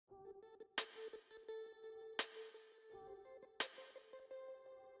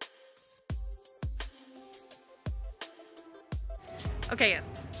Okay,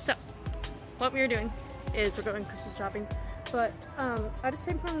 yes. So, what we are doing is we're going Christmas shopping, but I just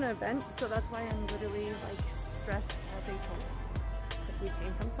came from an event, so that's why I'm literally like dressed as a troll. Because we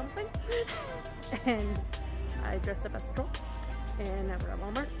came from something, and I dressed up as a troll, and now we're at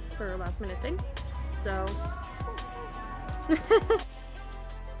Walmart for a last minute thing. So.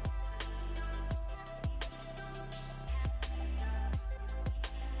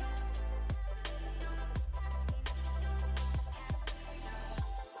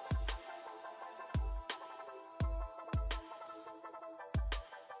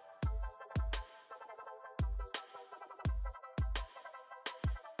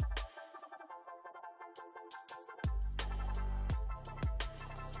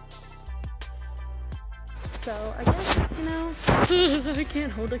 So I guess, you know, I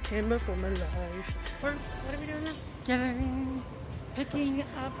can't hold a camera for my life. What are we doing now? Picking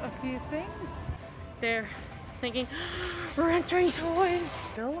up a few things. They're thinking, we're entering toys.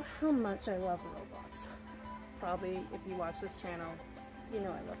 You know how much I love Roblox. Probably if you watch this channel, you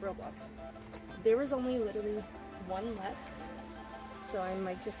know I love Roblox. There was only literally one left, so I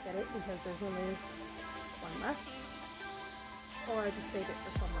might just get it because there's only one left. Or I just save it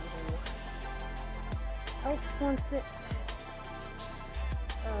for someone who else wants it.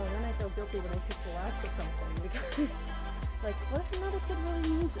 Oh, then I feel guilty when I take the last of something because, like, what if another kid really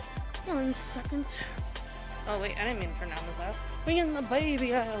needs it? 1 second. Oh wait, I didn't mean to turn down this aisle. We in the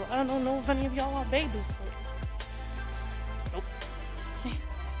baby aisle. I don't know if any of y'all are babies. Nope.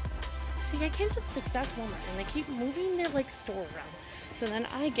 See, I came to this exact Walmart and they keep moving their like store around, so then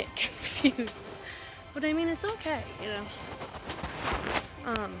I get confused. But I mean, it's okay, you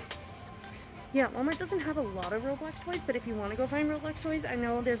know. Yeah, Walmart doesn't have a lot of Roblox toys, but if you want to go find Roblox toys, I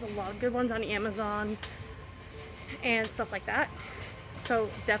know there's a lot of good ones on Amazon and stuff like that. So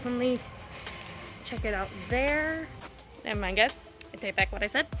definitely check it out there. Never mind, guys. I take back what I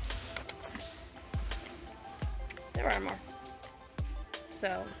said. There are more. So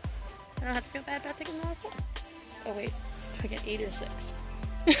I don't have to feel bad about taking the last one. Oh wait, do I get 8 or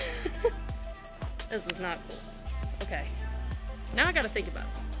 6? This is not cool. Okay. Now I gotta think about it.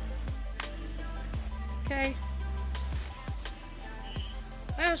 Okay.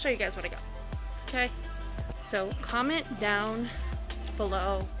 I'll show you guys what I got. Okay. So comment down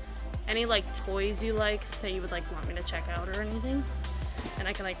below any like toys you like that you would like want me to check out or anything, and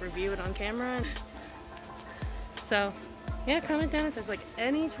I can like review it on camera. So yeah, comment down if there's like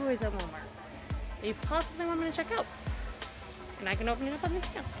any toys at Walmart that you possibly want me to check out, and I can open it up on the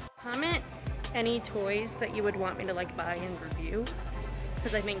channel. Comment any toys that you would want me to like buy and review,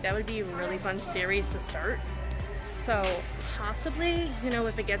 because I think that would be a really fun series to start. So possibly, you know,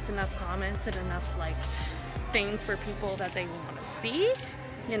 if it gets enough comments and enough like things for people that they want to see,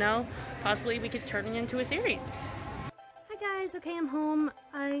 you know, possibly we could turn it into a series. Hi guys, okay, I'm home.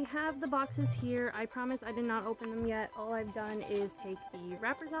 I have the boxes here. I promise I did not open them yet. All I've done is take the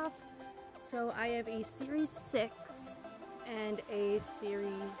wrappers off. So I have a series 6 and a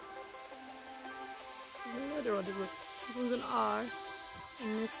series, this one's an R,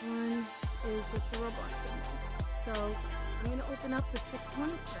 and this one is just a Roblox symbol. So I'm gonna open up the 6th one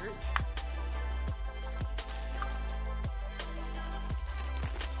first.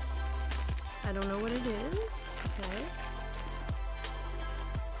 I don't know what it is. Okay.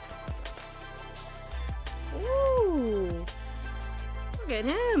 Ooh! Look at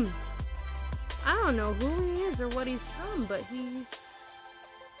him! I don't know who he is or what he's from, but he...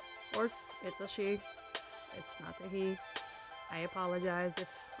 Or it's a she. It's not a he. I apologize if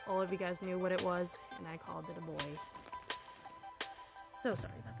all of you guys knew what it was and I called it a boy. So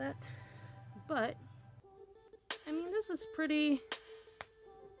sorry about that. But, I mean, this is pretty...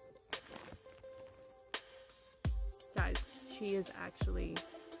 Guys, she is actually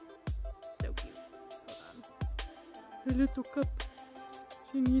so cute. Hold on. Her little cup.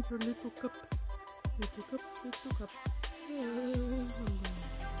 She needs her little cup. Little cup, little cup.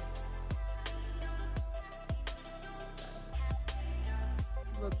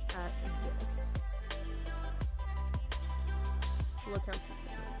 Look at this. Look how cute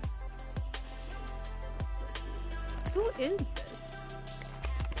that is. So cute. Who is this?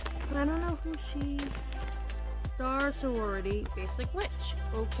 I don't know who she... Star Sorority Basic Witch.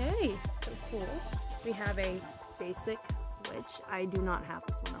 Okay, so cool. We have a Basic Witch. I do not have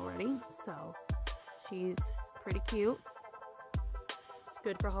this one already, so she's pretty cute. It's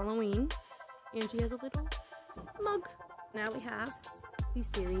good for Halloween. And she has a little mug. Now we have the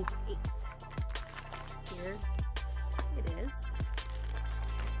Series 8. Here it is.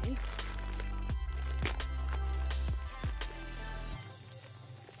 Okay.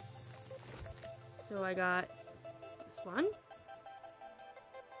 So I got this one,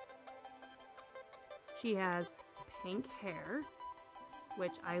 She has pink hair,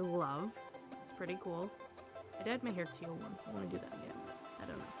 which I love. It's pretty cool. I dyed my hair teal once. I want to do that again. I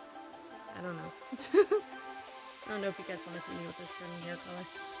don't know. I don't know. I don't know if you guys want to see me with this turning hair color.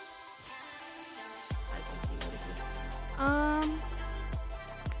 I think you would agree.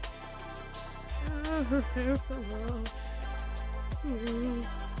 Her hair color.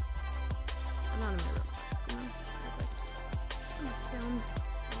 I'm not in my Roblox, you know? I was like, down.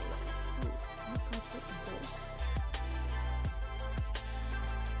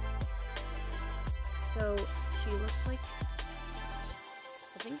 So she looks like,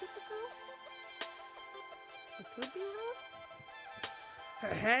 I think it's a girl. It could be her.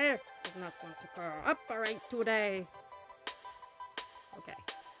 Her hair is not going to curl up right today. Okay,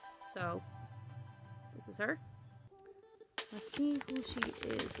 so this is her. Let's see who she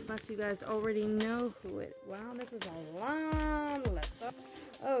is, unless you guys already know who it. Wow, this is a long list.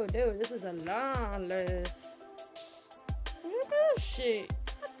 Oh, dude, this is a long list. Look at this shit.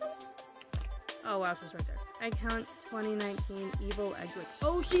 Oh wow, she's right there. Egg Hunt 2019 Evil Eggwick.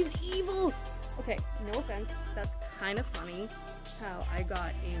 Oh, she's evil! Okay, no offense. That's kind of funny how I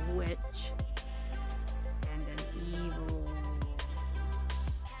got a witch and an evil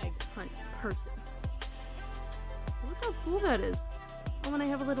Egg Hunt person. Look how cool that is. Oh, and I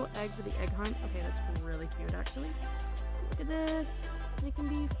have a little egg for the Egg Hunt. Okay, that's really cute actually. Look at this. They can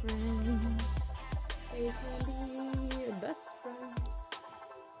be friends. They can be best friends.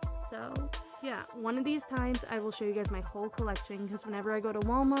 So, yeah, one of these times I will show you guys my whole collection, because whenever I go to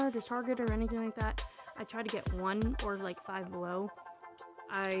Walmart or Target or anything like that, I try to get one or like Five Below.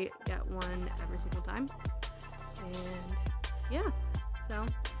 I get one every single time. And yeah, so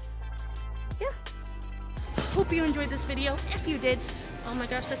yeah. Hope you enjoyed this video. If you did, oh my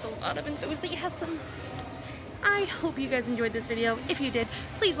gosh, that's a lot of enthusiasm. I hope you guys enjoyed this video. If you did,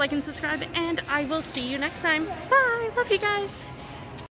 please like and subscribe, and I will see you next time. Bye! Love you guys!